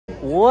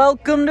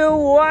Welcome to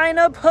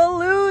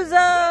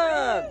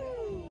Wineapawlooza!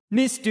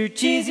 Mr.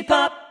 Cheesy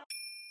Pop!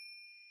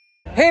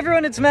 Hey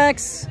everyone, it's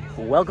Max.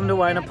 Welcome to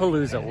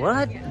Wineapawlooza.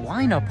 What?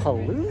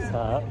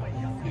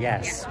 Wineapawlooza?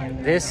 Yes,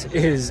 this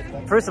is,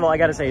 first of all, I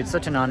gotta say, it's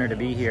such an honor to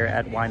be here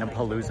at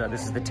Wineapawlooza.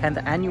 This is the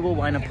 10th annual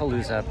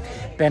Wineapawlooza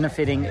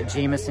benefiting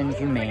Jameson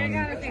Humane.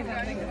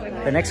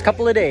 The next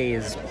couple of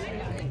days,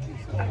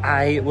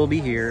 I will be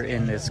here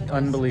in this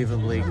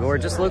unbelievably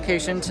gorgeous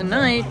location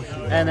tonight,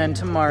 and then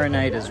tomorrow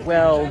night as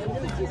well.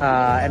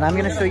 And I'm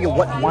gonna show you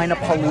what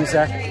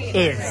Wineapawlooza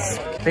is.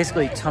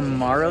 Basically,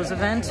 tomorrow's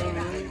event,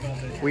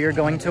 we are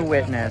going to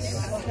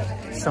witness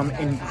some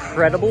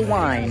incredible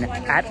wine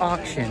at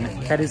auction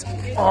that is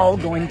all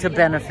going to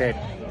benefit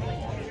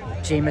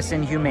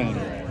Jameson Humane.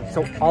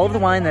 So all of the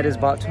wine that is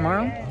bought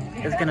tomorrow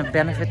is going to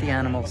benefit the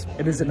animals.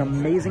 It is an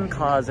amazing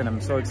cause, and I'm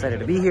so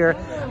excited to be here.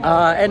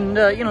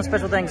 You know,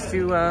 special thanks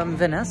to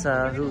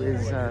Vanessa, who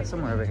is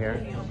somewhere over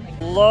here.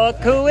 Look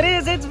who it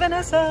is, it's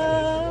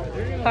Vanessa!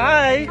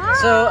 Hi! Hi.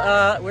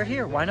 So we're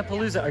here,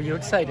 Wineapawlooza. Are you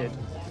excited?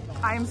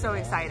 I am so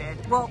excited.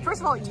 Well,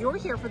 first of all, you're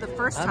here for the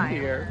first time. I'm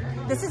here.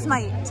 This is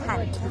my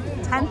 10th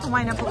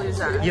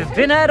Wineapawlooza. You've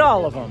been at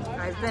all of them.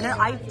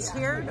 I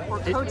chaired or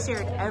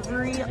co-chaired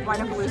every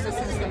Wineapawlooza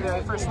since the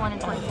very first one in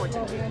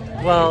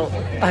 2014. Well,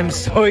 I'm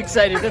so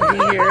excited to be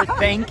here.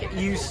 Thank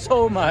you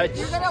so much.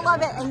 You're gonna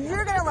love it, and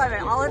you're gonna love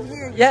it. All of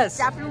you, yes.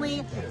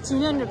 Definitely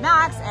tune in to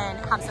Max and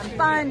have some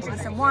fun,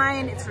 drink some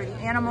wine. It's for the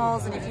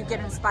animals, and if you get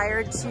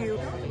inspired to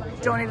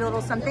donate a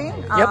little something.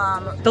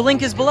 Yep. The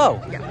link is below.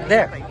 Yeah,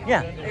 there. exactly.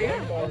 Yeah.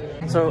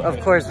 So,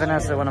 of course,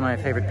 Vanessa, one of my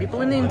favorite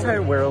people in the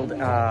entire world,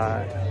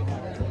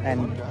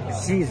 and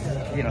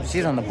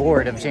she's on the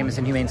board of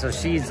Jameson Humane, so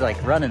she's like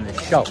running the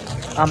show.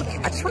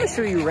 I just want to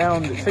show you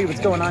around, show you what's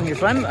going on here.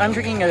 So I'm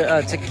drinking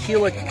a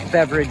tequila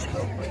beverage,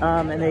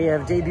 and they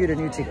have debuted a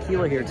new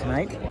tequila here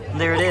tonight.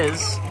 There it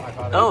is.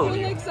 Oh,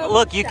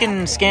 look, you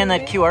can scan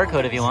that QR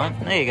code if you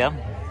want. There you go.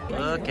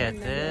 Look at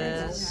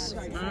this.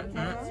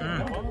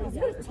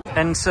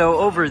 And so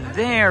over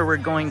there, we're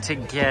going to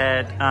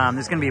get,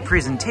 there's going to be a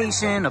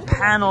presentation, a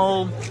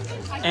panel,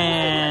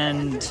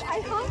 and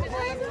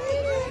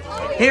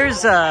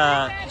here's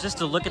just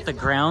a look at the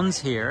grounds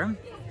here.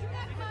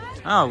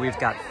 Oh, we've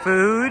got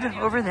food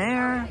over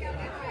there.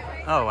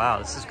 Oh, wow,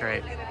 this is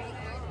great.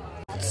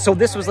 So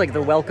this was like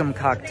the welcome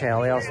cocktail.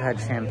 I also had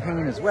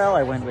champagne as well.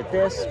 I went with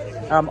this.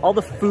 All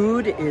the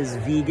food is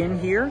vegan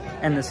here,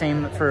 and the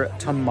same for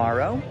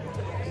tomorrow.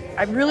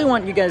 I really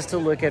want you guys to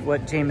look at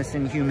what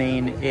Jameson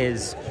Humane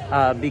is,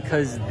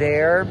 because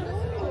their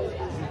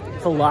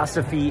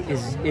philosophy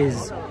is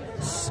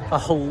a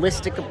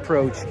holistic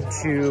approach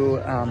to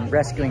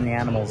rescuing the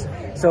animals.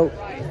 So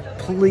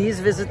please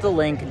visit the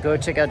link, go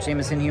check out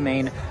Jameson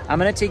Humane. I'm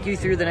gonna take you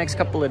through the next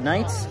couple of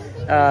nights.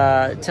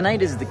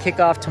 Tonight is the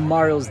kickoff,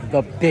 tomorrow's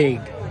the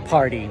big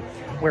party,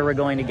 where we're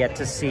going to get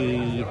to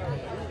see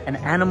an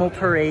animal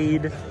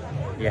parade.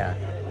 Yeah,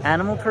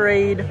 animal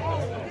parade,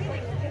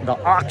 the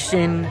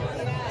auction,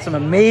 some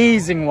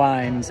amazing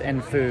wines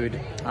and food.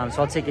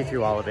 So I'll take you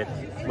through all of it.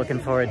 Looking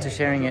forward to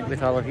sharing it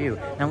with all of you.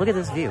 Now look at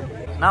this view.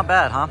 Not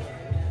bad, huh?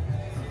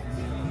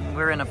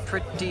 We're in a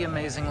pretty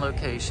amazing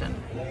location.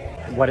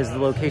 What is the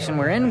location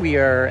we're in? We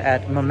are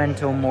at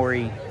Memento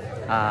Mori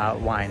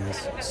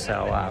Wines.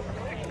 So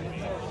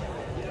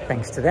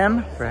thanks to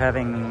them for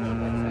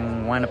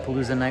having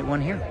Wineapawlooza Night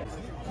 1 here.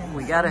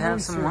 We gotta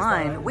have some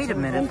wine. Wait a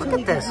minute, look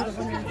at this.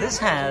 This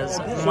has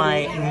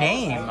my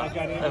name.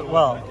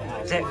 Well,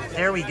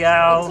 there we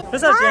go.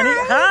 What's up, Jenny?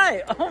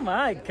 Hi! Oh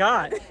my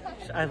God.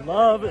 I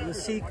love the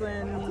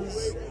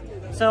sequins.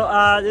 So,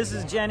 this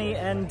is Jenny,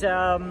 and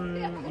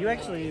you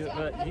actually,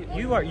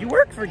 you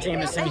work for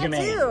Jameson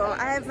Humane. I do.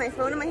 I have my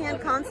phone in my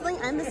hand constantly.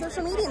 I'm the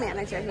social media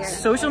manager here.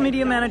 Social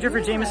media manager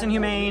for Jameson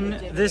Humane.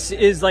 This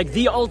is like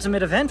the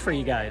ultimate event for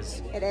you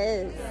guys. It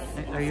is.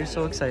 Are you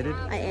so excited?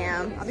 I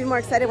am. I'll be more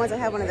excited once I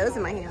have one of those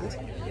in my hand.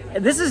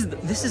 This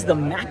is the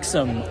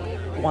Maxim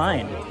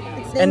wine.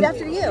 It's named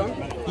after you.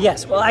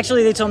 Yes. Well,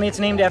 actually, they told me it's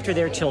named after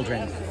their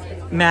children,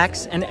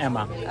 Max and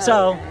Emma.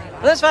 So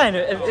well, that's fine.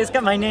 It's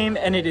got my name,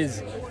 and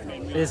it's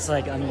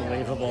like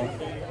unbelievable.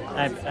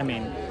 I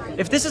mean,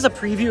 if this is a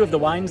preview of the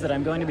wines that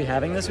I'm going to be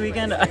having this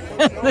weekend,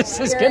 this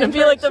is going to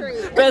be like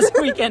the best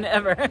weekend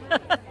ever.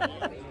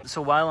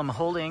 So while I'm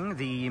holding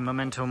the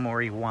Memento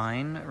Mori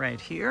wine right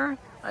here,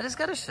 I just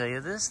got to show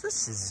you this.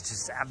 This is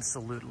just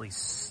absolutely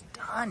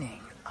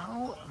stunning.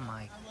 Oh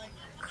my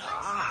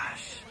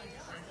gosh.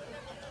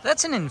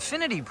 That's an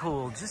infinity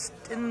pool just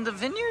in the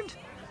vineyard?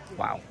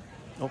 Wow.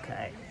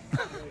 Okay.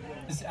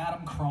 This is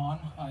Adam Cron.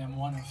 I am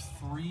one of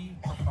 3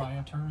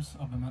 proprietors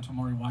of Memento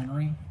Mori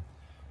Winery.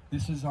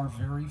 This is our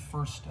very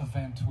first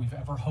event we've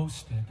ever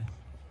hosted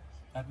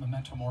at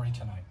Memento Mori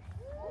tonight.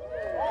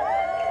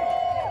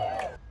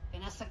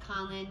 Vanessa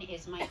Conlon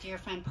is my dear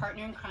friend,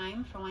 partner in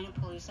crime for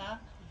Wineapawlooza.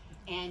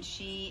 and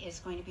she is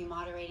going to be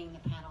moderating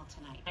the panel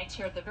tonight. I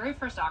chaired the very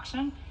first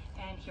auction,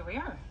 and here we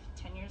are,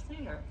 10 years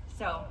later.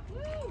 So,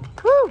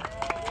 woo!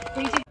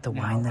 The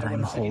wine that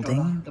I'm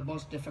holding,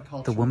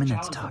 the woman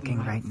that's talking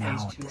right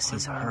now, this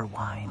is her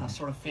wine.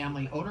 Sort of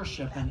family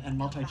ownership and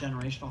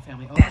multi-generational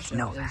family Beth ownership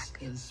Novak.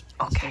 is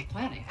Okay,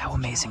 planning. how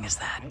amazing is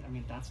that? Right? I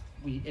mean,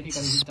 anybody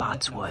who's done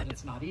it knows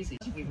it's not easy.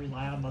 We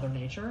rely on Mother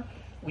Nature.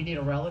 We need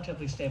a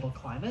relatively stable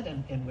climate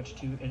in which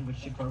to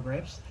grow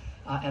grapes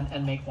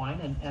and make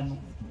wine. And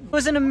it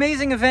was an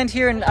amazing event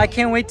here, and I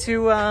can't wait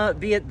to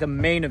be at the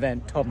main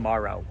event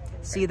tomorrow.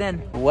 See you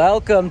then.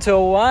 Welcome to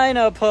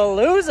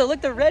Wineapawlooza.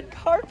 Look, the red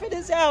carpet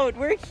is out.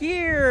 We're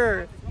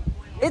here.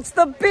 It's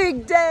the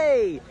big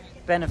day.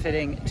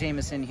 Benefiting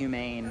Jameson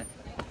Humane.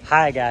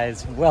 Hi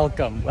guys,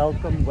 welcome,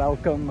 welcome,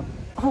 welcome.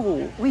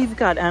 Oh, we've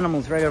got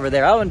animals right over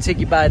there. I want to take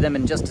you by them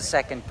in just a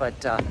second,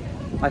 but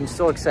I'm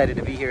so excited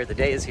to be here. The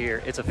day is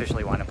here. It's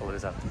officially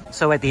Wineapawlooza.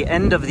 So at the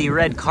end of the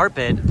red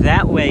carpet,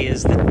 that way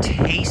is the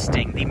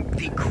tasting,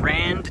 the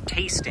grand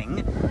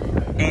tasting.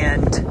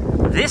 And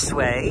this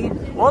way,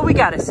 well, we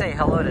gotta say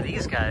hello to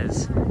these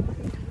guys.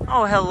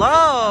 Oh,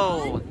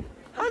 hello.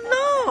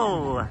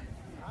 Hello.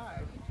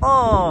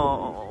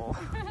 Oh.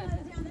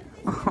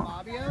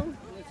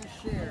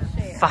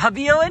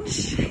 Fabio and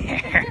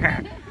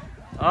Cher.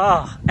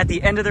 Oh, at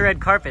the end of the red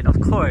carpet, of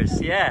course,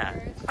 yeah.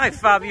 Hi,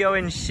 Fabio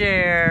and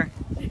Cher.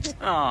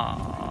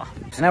 Oh.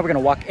 So now we're gonna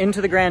walk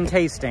into the grand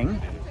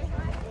tasting.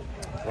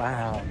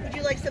 Wow. Would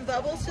you like some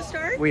bubbles to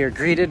start? We are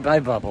greeted by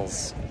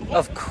bubbles,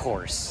 of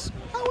course.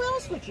 How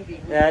else would you be?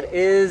 That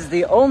is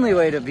the only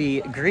way to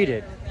be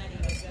greeted.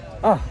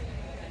 Oh,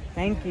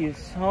 thank you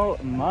so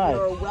much.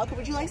 You're welcome.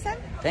 Would you like some?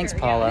 Thanks,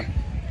 Paula.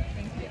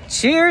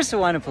 Cheers to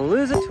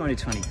Wineapawlooza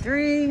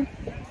 2023.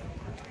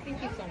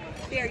 Thank you so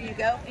much. There you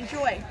go.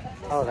 Enjoy.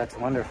 Oh, that's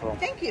wonderful.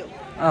 Thank you.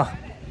 Oh,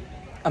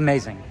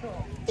 amazing.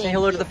 Say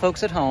hello to the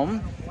folks at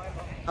home.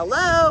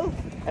 Hello.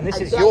 And this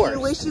is I bet yours.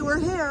 You wish you were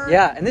here.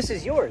 Yeah, and this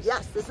is yours.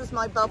 Yes, this is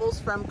my bubbles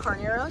from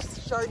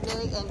Carneros,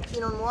 Chardonnay, and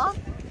Pinot Noir.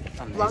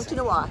 Amazing. Blanc de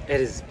Noir.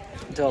 It is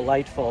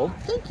delightful.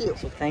 Thank you.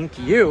 So thank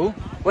you.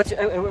 What's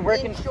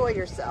Enjoy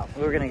yourself.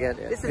 We're gonna get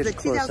This is a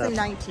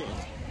 2019.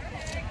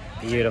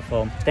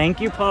 Beautiful. Thank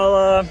you,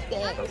 Paula.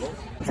 Thanks.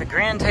 The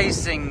grand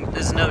tasting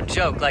is no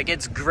joke. Like,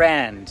 it's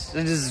grand.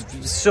 It is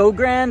so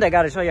grand. I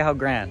gotta show you how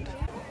grand.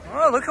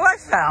 Oh, look who I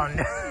found.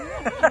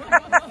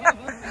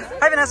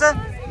 Hi, Vanessa.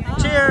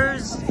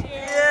 Cheers.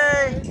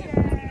 Yay.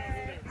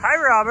 Hi,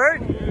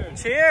 Robert.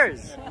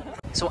 Cheers.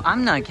 So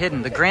I'm not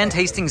kidding. The grand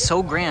tasting's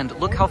so grand.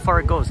 Look how far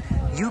it goes.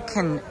 You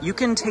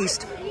can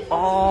taste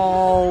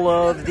all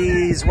of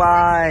these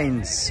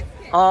wines.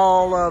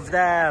 All of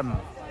them.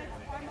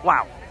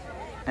 Wow.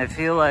 I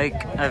feel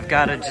like I've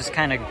got to just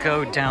kind of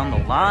go down the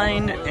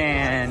line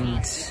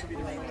and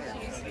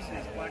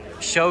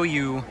show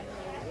you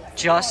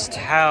just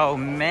how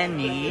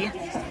many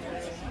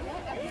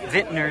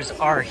vintners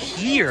are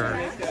here.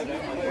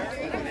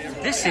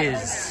 This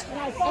is,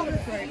 well,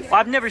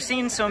 I've never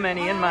seen so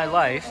many in my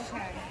life.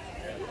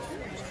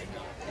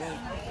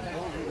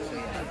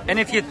 And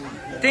if you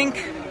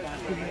think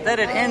that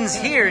it ends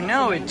here,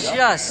 no, it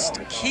just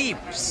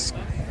keeps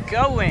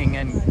going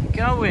and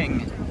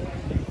going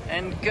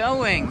and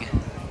going.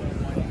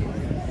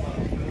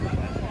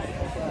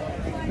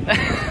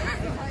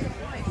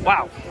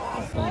 Wow.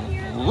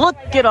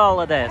 Look at all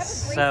of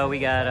this. So we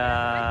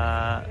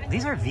got,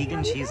 these are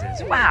vegan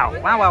cheeses. Wow,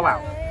 wow, wow,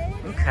 wow.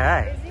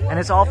 Okay. And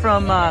it's all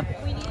from,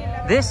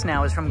 this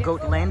now is from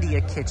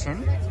Goatlandia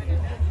Kitchen.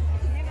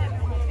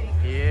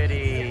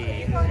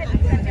 Beauty.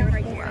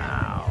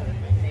 Wow.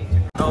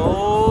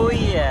 Oh,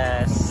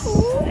 yes.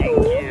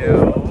 Thank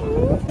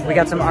you. We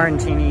got some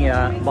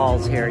Argentini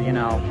balls here, you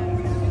know.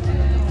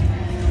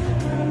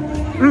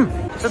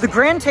 So the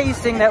grand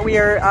tasting that we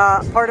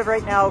are part of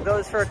right now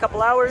goes for a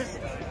couple hours.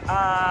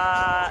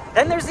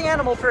 Then there's the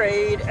animal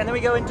parade, and then we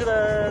go into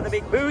the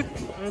big booth,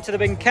 into the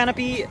big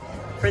canopy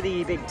for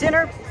the big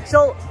dinner.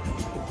 So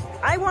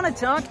I want to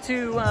talk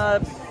to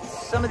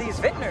some of these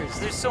vintners.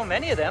 There's so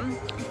many of them.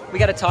 We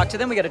got to talk to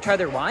them. We got to try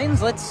their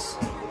wines. Let's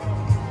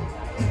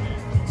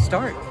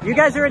start. You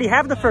guys already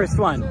have the first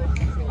one.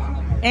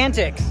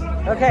 Antics.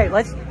 Okay,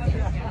 let's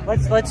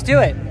do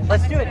it.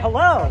 Let's do it.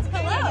 Hello.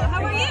 Hello,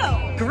 how are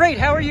you? Great,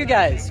 how are you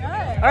guys? Good.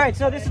 All right,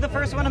 so this is the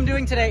first one I'm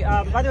doing today.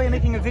 By the way, I'm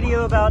making a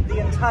video about the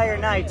entire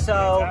night.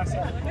 So,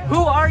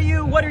 who are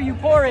you? What are you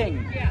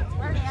pouring?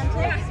 We're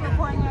Antics. We're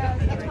pouring a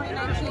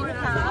 2019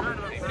 cab.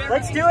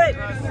 Let's do it.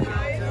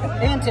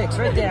 Antics,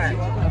 right there.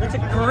 That's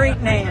a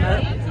great name.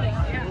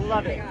 I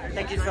love it.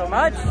 Thank you so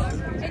much.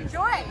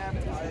 Enjoy.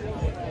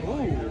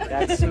 Ooh,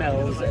 that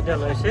smells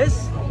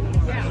delicious.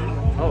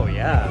 Oh,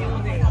 yeah.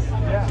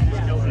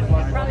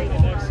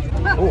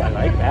 Oh, I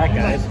like that,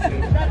 guys.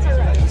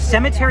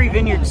 Cemetery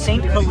Vineyard,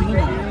 St.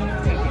 Helena.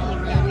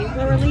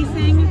 We're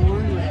releasing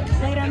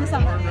later in the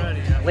summer.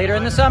 Later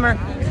in the summer.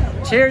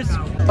 Cheers.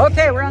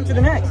 Okay, we're on to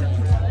the next.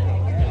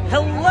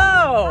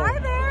 Hello. Hi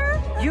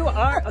there. You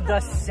are the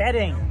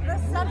setting. The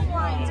setting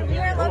wines. We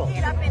are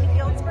located up in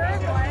Healdsburg.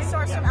 We're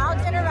sourced from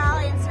Alexander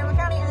Valley in Sonoma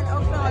County and then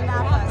Oakville and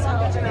Napa.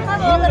 So come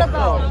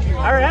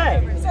All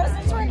right. So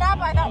since we're in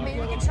Napa, I thought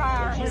maybe we could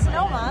try our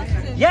Sonoma.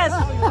 Yes.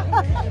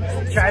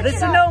 Try the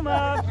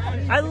Sonoma.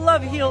 I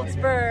love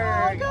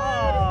Healdsburg.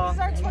 Oh, this is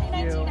our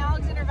 2019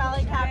 Alexander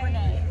Valley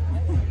Cabernet.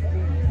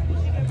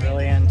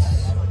 Brilliant.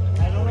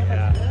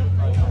 Yeah.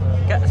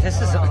 God,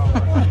 this is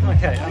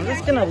okay. I'm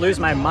just gonna lose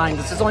my mind.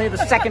 This is only the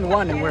second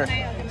one, and we're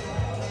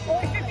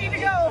Only 50 to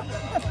go.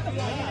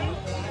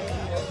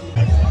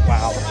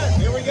 wow.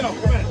 Here we go.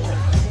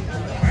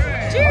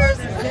 Cheers.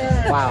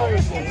 Wow.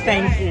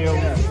 Thank you.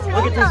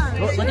 Look at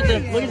this.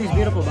 Look at these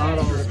beautiful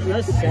bottles.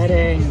 The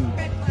setting.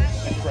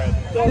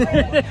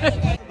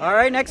 All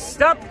right.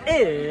 Next up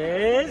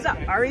is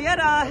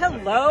Arietta.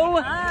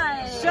 Hello.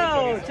 Hi.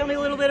 So, tell me a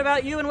little bit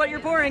about you and what you're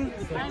pouring.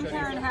 I'm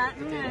Karen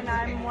Hatton, and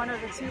I'm one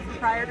of the 2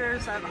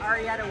 proprietors of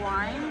Arietta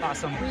Wine.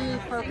 Awesome. We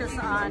focus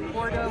on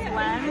Bordeaux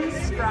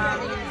blends from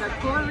the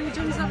core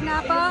regions of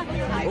Napa.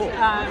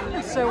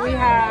 So we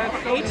have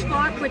H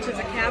Block, which is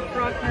a Cab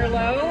Franc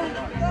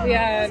Merlot. We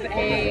have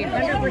a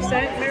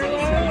 100%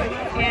 Merlot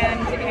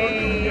and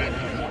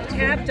a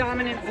Cab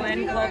dominant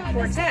blend called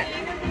Quartet.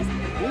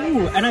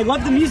 Ooh, and I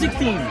love the music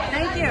theme.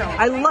 Thank you.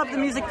 I love the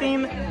music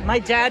theme. My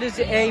dad is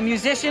a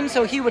musician,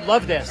 so he would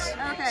love this.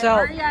 Okay, So,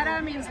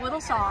 Arietta means little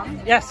song.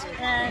 yes,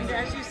 And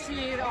as you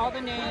see, all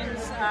the names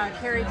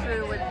carry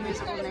through with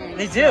musical names.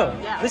 they do. So,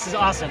 yeah. This is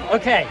awesome.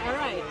 Okay. All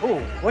right. Ooh,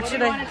 what do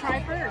should you I? want to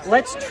try first?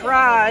 Let's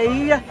try.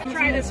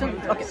 Try this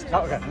one Okay. first.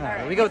 Oh, okay.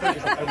 No, we go with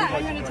this. I'm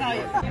going to tell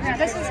you.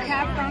 This is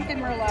Cab Franc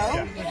and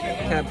Merlot.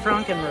 Cab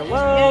Franc and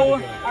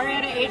Merlot.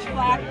 Arietta H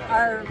Black,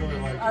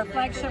 our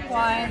flagship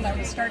wine that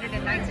was started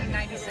in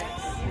 1996.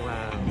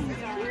 Wow.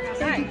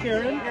 Thank you,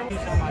 Karen.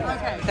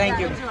 Okay. Thank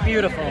you. Enjoy.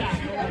 Beautiful.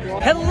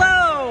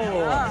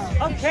 Hello.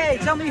 Okay,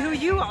 tell me who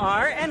you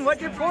are and what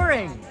you're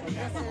pouring.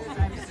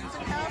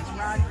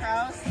 Ron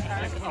Krause.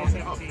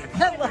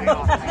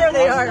 Hello. There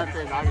they are.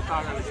 So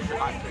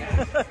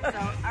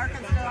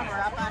Arkansas, we're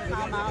up on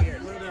Palm Mountain.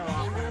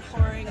 And we're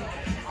pouring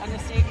an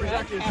estate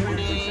red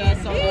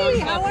Cabernet. So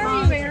How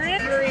are you,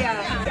 Erin?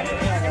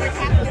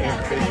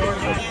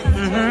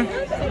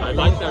 I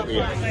like that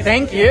reaction.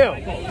 Thank you.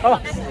 Oh,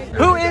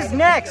 who is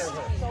next?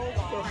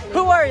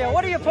 Who are you?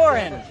 What are you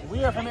pouring?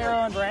 We are from Arrow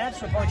and Branch.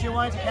 We're pouring 2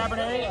 wines, a Cabernet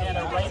and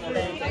a White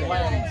Bay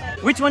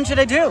blend. Which one should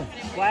I do?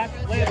 Black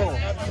Label.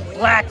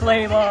 Black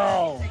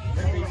Label.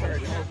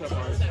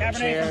 Cabernet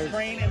Cheers. from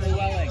Crane and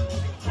Llewellyn.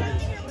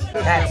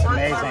 That's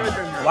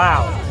amazing.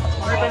 Wow.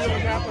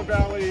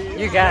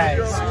 You guys.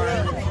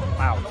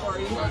 Wow.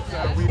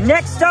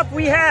 Next up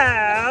we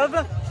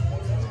have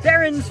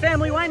Barron's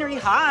Family Winery.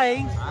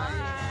 Hi.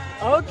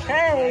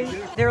 Okay.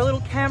 They're a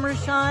little camera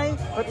shy,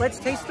 but let's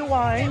taste the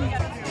wine.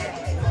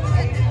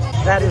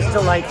 That is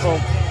delightful.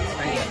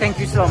 Thank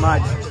you so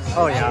much.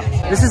 Oh yeah.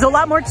 This is a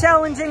lot more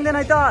challenging than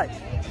I thought.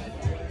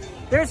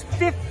 There's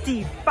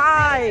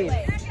 55.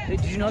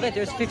 Did you know that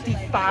there's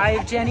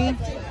 55, Jenny?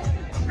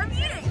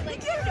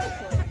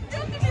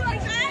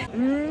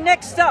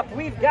 Next up,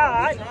 we've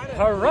got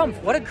Harumph.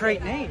 What a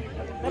great name.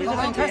 That is a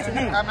fantastic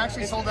name. I'm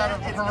actually sold out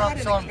of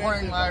Harumph, so I'm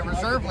pouring my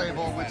reserve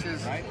label, which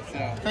is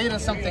Theta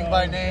something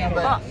by name.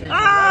 But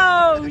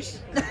Oh!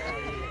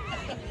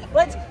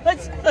 let's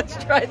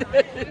try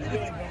this.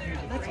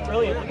 That's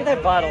brilliant. Look at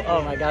that bottle.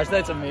 Oh my gosh,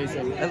 that's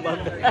amazing. I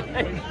love that.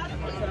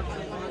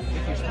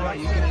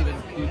 you can even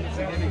do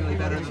significantly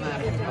better than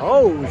that.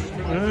 Oh,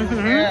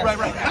 Yes.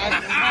 Right.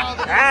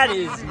 that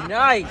is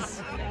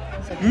nice.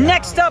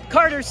 Next up,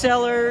 Carter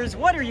Cellars.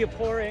 What are you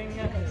pouring?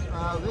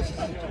 This is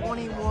a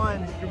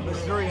 21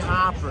 Missouri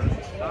Hopper.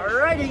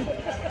 Alrighty,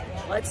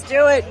 let's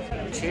do it.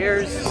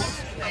 Cheers.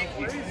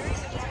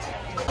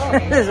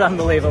 This is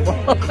unbelievable.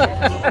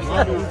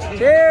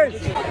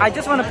 Cheers. I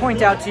just want to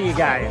point out to you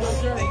guys,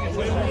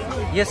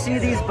 you see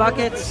these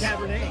buckets?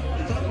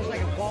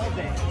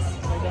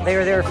 They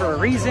are there for a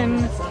reason.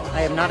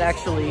 I am not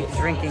actually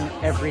drinking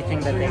everything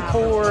that they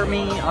pour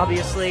me.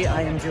 Obviously,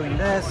 I am doing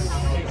this,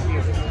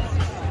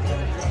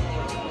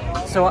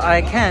 so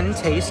I can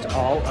taste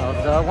all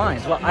of the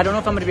wines. Well, I don't know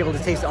if I'm going to be able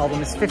to taste all of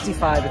them. It's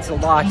 55, it's a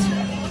lot.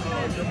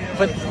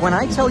 But when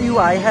I tell you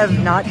I have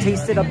not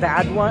tasted a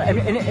bad one, I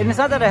mean, and it's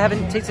not that I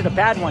haven't tasted a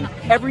bad one,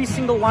 every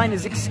single wine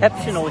is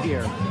exceptional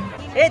here.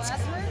 It's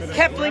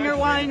Keplinger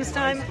Wines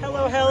time.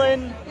 Hello,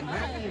 Helen.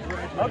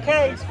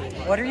 Okay,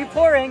 what are you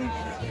pouring?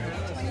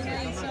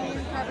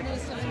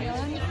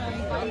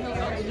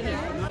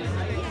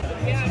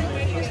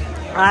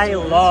 I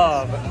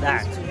love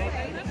that.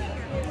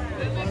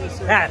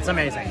 That's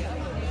amazing.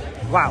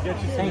 Wow.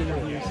 Thank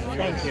you.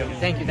 Thank you.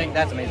 Thank you.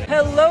 That's amazing.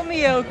 Hello,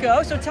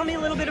 Miyoko. So tell me a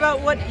little bit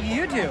about what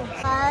you do.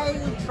 I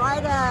try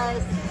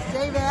to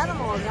save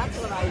animals. That's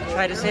what I do.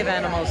 Try to save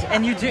animals.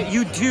 And you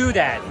do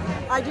that.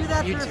 I do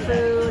that You through do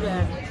food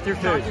and Through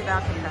food. talking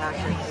about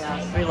compassion.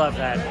 Yes. We love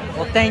that.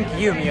 Well, thank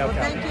you, Miyoko.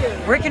 Well, thank you.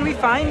 Where can we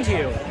find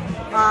you?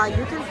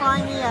 You can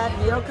find me at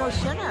Miyoko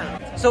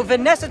Shinner. So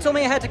Vanessa told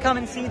me I had to come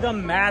and see the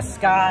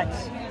mascot.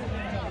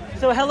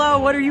 So hello,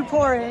 what are you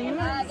pouring?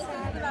 This is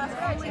the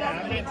mascot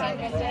 2018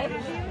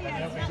 vintage.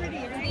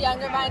 It's the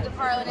younger vine to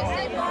Parlin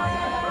Estate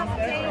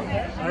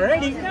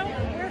Alrighty.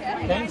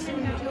 Thanks.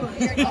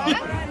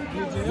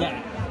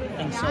 Yeah.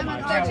 Thanks so much.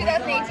 Or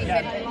 2018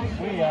 vintage.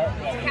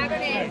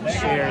 Cabernet.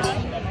 Cheers.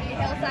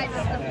 Hillside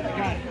System.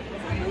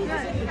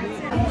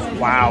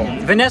 Wow.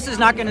 Vanessa's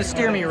not going to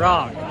steer me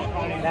wrong.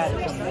 That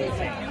is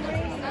amazing.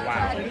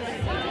 Wow.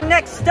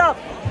 Next up,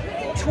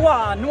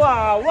 Trois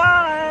Noirs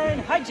wine.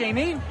 Hi,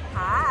 Jamie.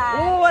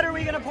 Hi. What are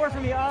we going to pour for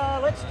me?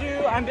 Let's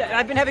do,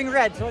 I've been having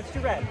red, so let's do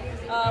red.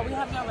 We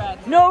have no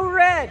red. No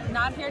red.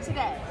 Not here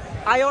today.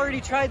 I already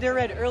tried their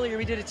red earlier.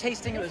 We did a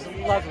tasting. It was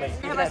lovely.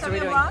 We have our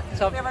Sauvignon Blanc. We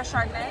have our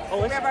Chardonnay. Oh,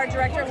 we have our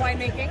director of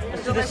winemaking.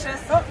 Delicious.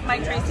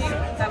 Mike Tracy.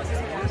 That was his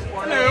name.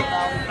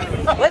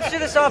 Hello. Let's do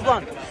the Sauv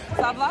Blanc.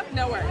 Sauv Blanc?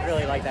 No worries.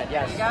 Really like that.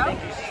 Yes. There you go.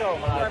 Thank you so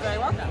much. You're very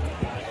welcome.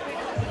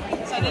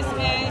 So this is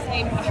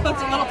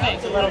it's a little pink.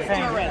 It's a little pink.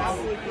 Do a rinse.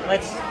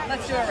 Let's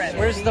do a rinse.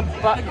 Where's the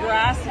The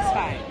grass is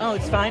fine. Oh,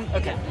 it's fine?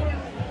 Okay.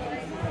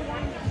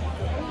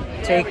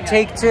 Take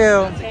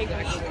two.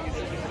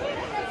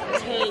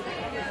 Take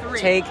three.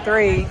 Take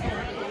three.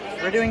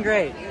 We're doing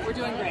great. We're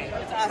doing great.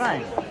 It's It's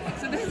awesome. fine.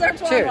 So this is our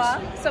Trois Cheers.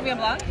 Noirs, Sauvignon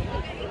Blanc.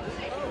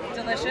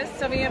 Delicious.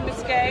 Sauvignon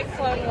Muscat,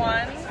 Clone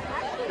 1.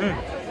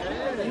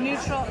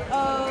 Neutral oak.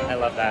 I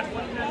love that.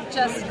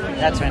 Just clean,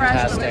 That's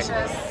fantastic. fresh,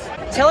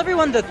 delicious. Tell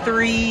everyone the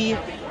three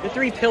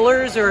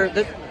pillars, or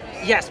the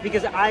yes,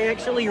 because I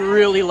actually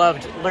really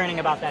loved learning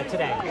about that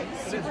today.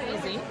 Super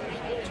easy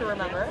to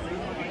remember.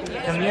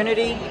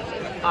 Community,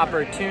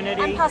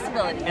 opportunity, And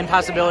possibility. and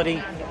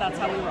possibility. That's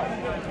how we roll.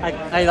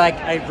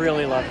 I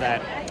really love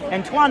that.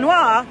 And Trois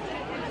Noirs,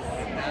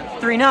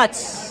 three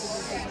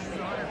nuts,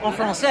 en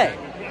français.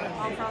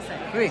 En français.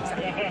 Oui.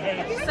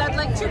 Said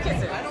like two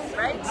kisses,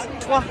 right?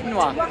 Trois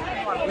Noirs.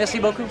 Merci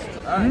beaucoup.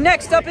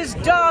 Next up is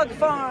Dog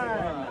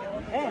Farm.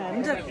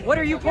 And what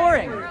are you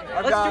pouring?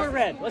 Let's do a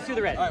red. Let's do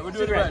the red. All right, we'll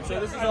do the red. So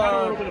this is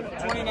our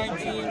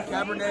 2019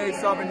 Cabernet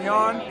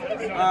Sauvignon.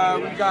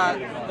 We've got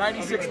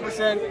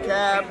 96%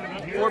 Cab,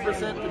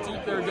 4% Petit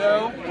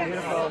Verdot.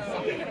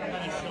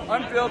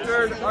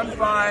 Unfiltered,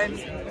 unfined,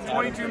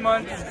 22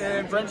 months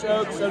in French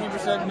oak,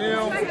 70% new.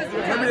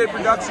 Limited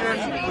production.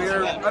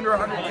 We're under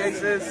 100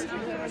 cases.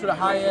 Sort of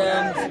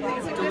high-end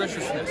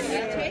deliciousness.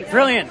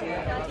 Brilliant.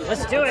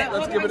 Let's do it.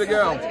 Let's give it a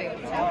go.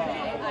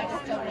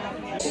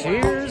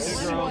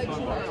 Cheers.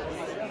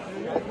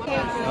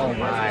 Oh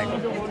my.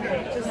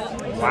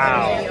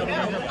 Wow.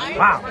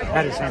 Wow,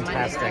 that is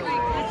fantastic.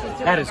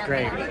 That is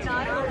great.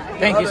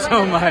 Thank you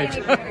so much.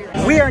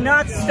 We are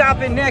not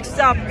stopping. Next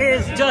up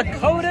is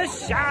Dakota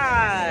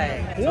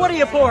Shy. What are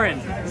you pouring?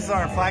 This is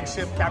our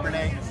flagship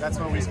Cabernet. That's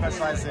what we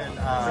specialize in.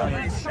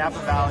 Napa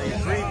Valley,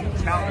 3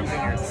 mountain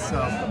vineyards.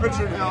 So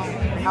Richard Hill,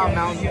 Howe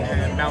Mountain,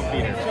 and Mount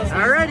Beater.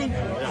 Alrighty,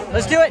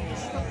 let's do it.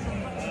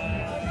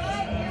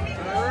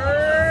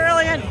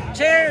 Brilliant.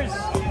 Cheers.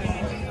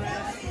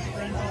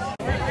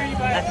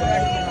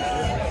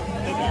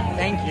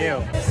 Thank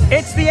you.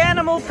 It's the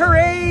Animal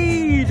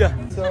Parade.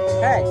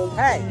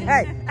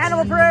 Hey,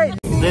 Animal Parade.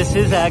 This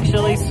is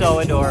actually so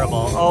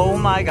adorable. Oh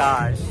my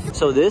gosh.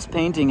 So this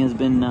painting has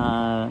been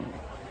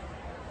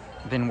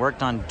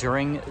worked on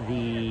during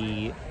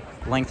the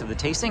length of the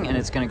tasting, and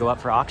it's going to go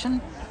up for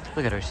auction.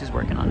 Look at her. She's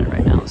working on it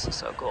right now. This is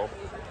so cool.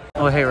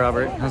 Oh, hey,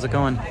 Robert. How's it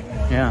going?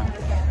 Yeah.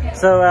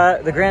 So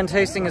the grand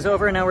tasting is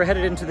over, and now we're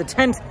headed into the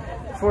tent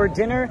for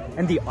dinner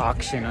and the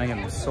auction. I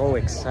am so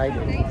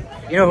excited.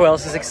 You know who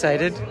else is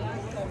excited?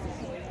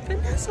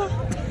 Vanessa.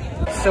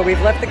 So we've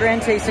left the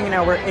grand tasting, and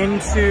now we're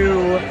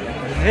into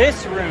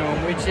this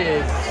room, which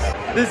is,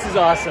 this is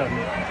awesome.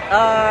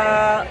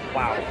 Wow.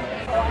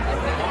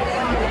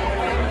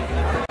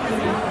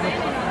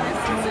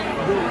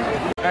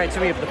 All right, so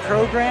we have the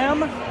program.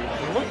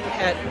 Look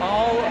at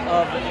all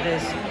of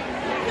this.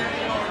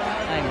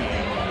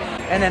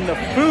 And then the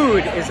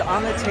food is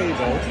on the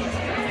table.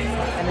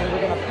 And then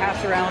we're gonna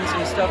pass around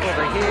some stuff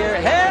over here.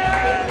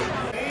 Hey!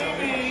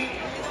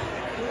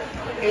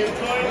 Is going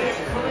to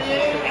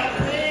create a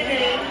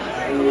meeting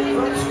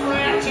from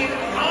scratch in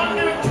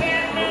under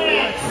 10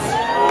 minutes.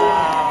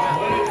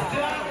 When it's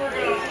done, we're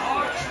going to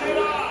auction it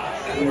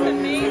off. If you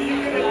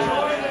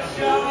enjoy the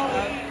show,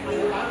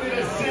 I'm going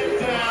to sit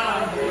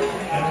down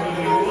and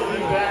we'll be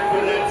back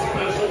with that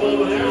special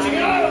little. Here she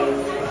goes.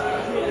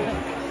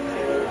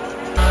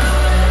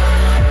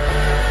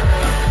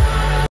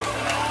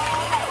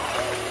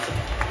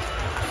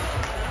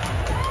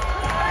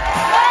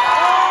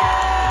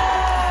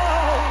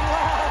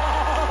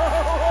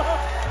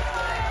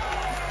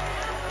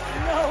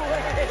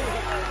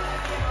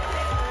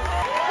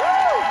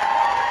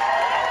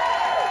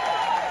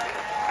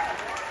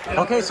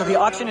 Okay, so the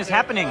auction is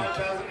happening.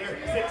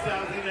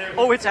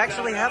 Oh, it's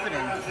actually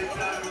happening.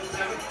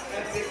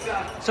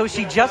 So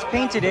she just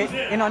painted it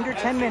in under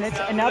 10 minutes,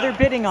 and now they're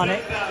bidding on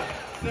it.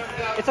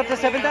 It's up to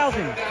 $7,000.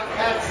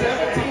 At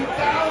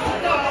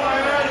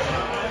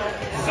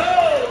 $17,000.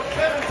 Sold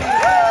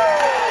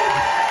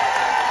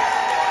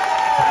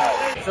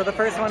 $17,000. So the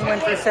first one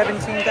went for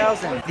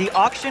 $17,000. The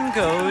auction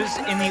goes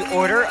in the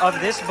order of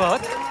this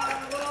book.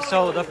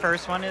 So the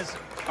first one is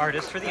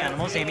Artist for the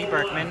Animals, Amy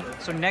Berkman.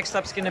 So next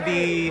up's gonna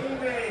be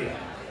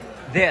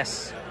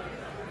this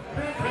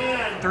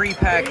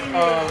 3-pack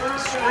of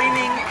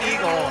Screaming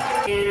Eagle.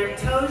 And our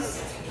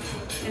toast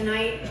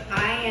Tonight,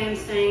 I am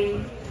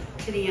saying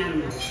to the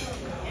animals.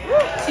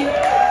 And to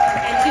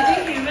the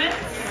humans.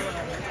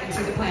 And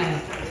to the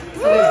planet.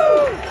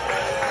 Salute.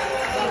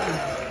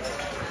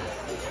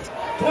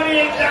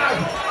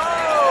 28,000.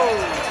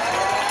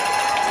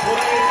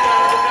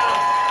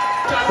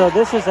 So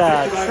this is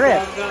a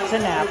trip to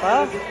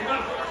Napa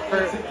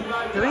for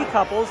 3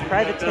 couples,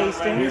 private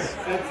tastings,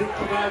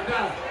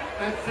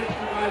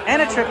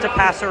 and a trip to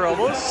Paso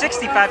Robles,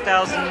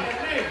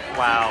 $65,000.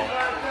 Wow.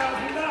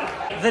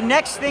 The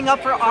next thing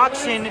up for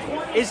auction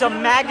is a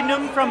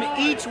magnum from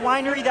each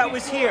winery that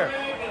was here.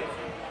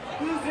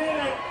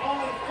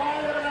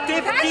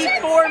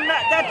 54,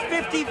 that's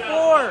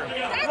 54.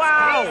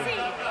 Wow.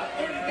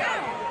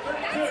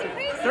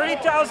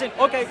 30,000.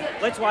 Okay,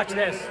 let's watch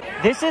this.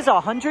 This is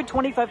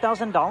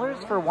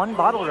 $125,000 for one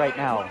bottle right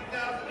now.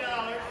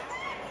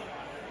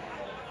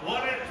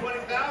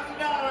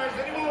 $120,000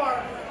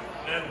 anymore.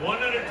 And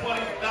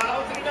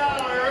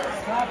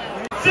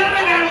 $120,000. 7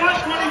 and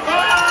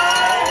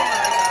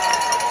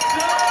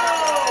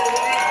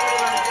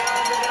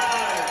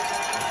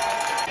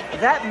 125.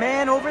 That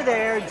man over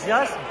there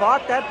just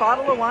bought that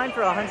bottle of wine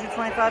for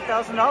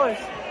 $125,000.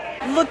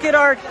 Look at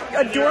our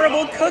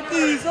adorable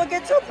cookies. Look,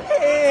 it's a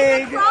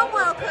pig. It's a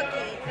Cromwell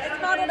cookie. It's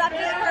modeled after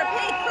her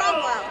pig,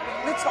 Cromwell.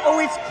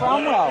 It's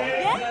Cromwell.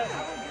 Yeah.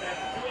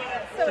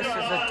 So this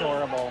is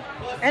adorable.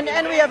 And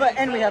we have a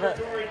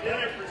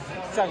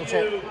chocolate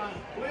chip.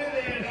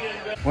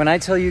 When I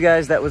tell you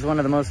guys that was one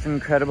of the most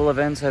incredible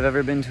events I've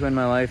ever been to in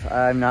my life,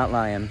 I'm not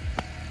lying.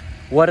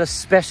 What a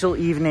special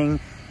evening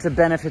to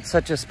benefit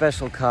such a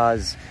special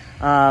cause.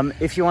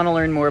 If you want to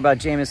learn more about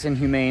Jameson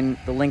Humane,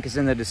 the link is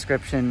in the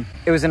description.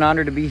 It was an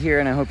honor to be here,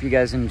 and I hope you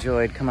guys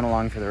enjoyed coming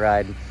along for the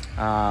ride.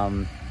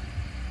 Wow.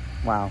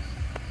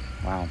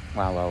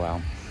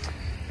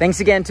 Thanks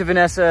again to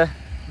Vanessa,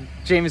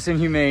 Jameson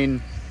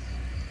Humane,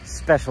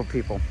 special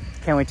people.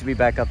 Can't wait to be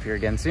back up here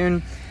again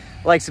soon.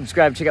 Like,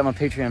 subscribe, check out my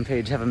Patreon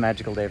page. Have a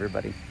magical day,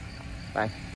 everybody. Bye.